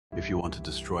If you want to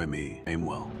destroy me, aim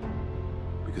well.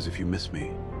 Because if you miss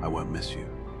me, I won't miss you.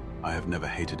 I have never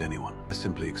hated anyone. I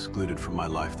simply excluded from my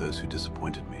life those who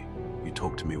disappointed me. You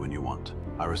talk to me when you want.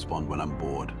 I respond when I'm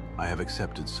bored. I have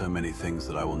accepted so many things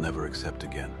that I will never accept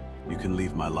again. You can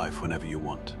leave my life whenever you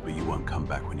want, but you won't come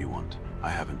back when you want. I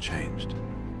haven't changed.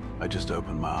 I just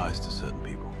opened my eyes to certain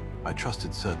people. I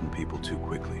trusted certain people too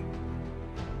quickly.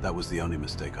 That was the only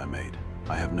mistake I made.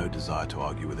 I have no desire to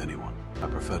argue with anyone. I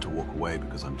prefer to walk away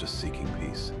because I'm just seeking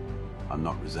peace. I'm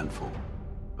not resentful,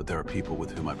 but there are people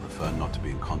with whom I prefer not to be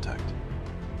in contact.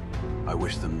 I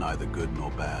wish them neither good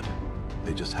nor bad.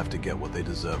 They just have to get what they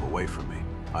deserve away from me.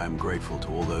 I am grateful to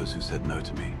all those who said no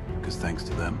to me, because thanks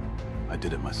to them, I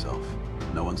did it myself.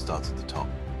 No one starts at the top.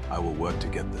 I will work to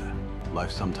get there.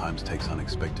 Life sometimes takes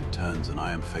unexpected turns, and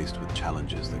I am faced with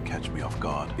challenges that catch me off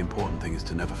guard. The important thing is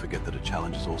to never forget that a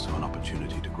challenge is also an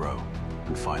opportunity to grow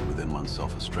and find within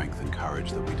oneself a strength and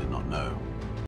courage that we did not know.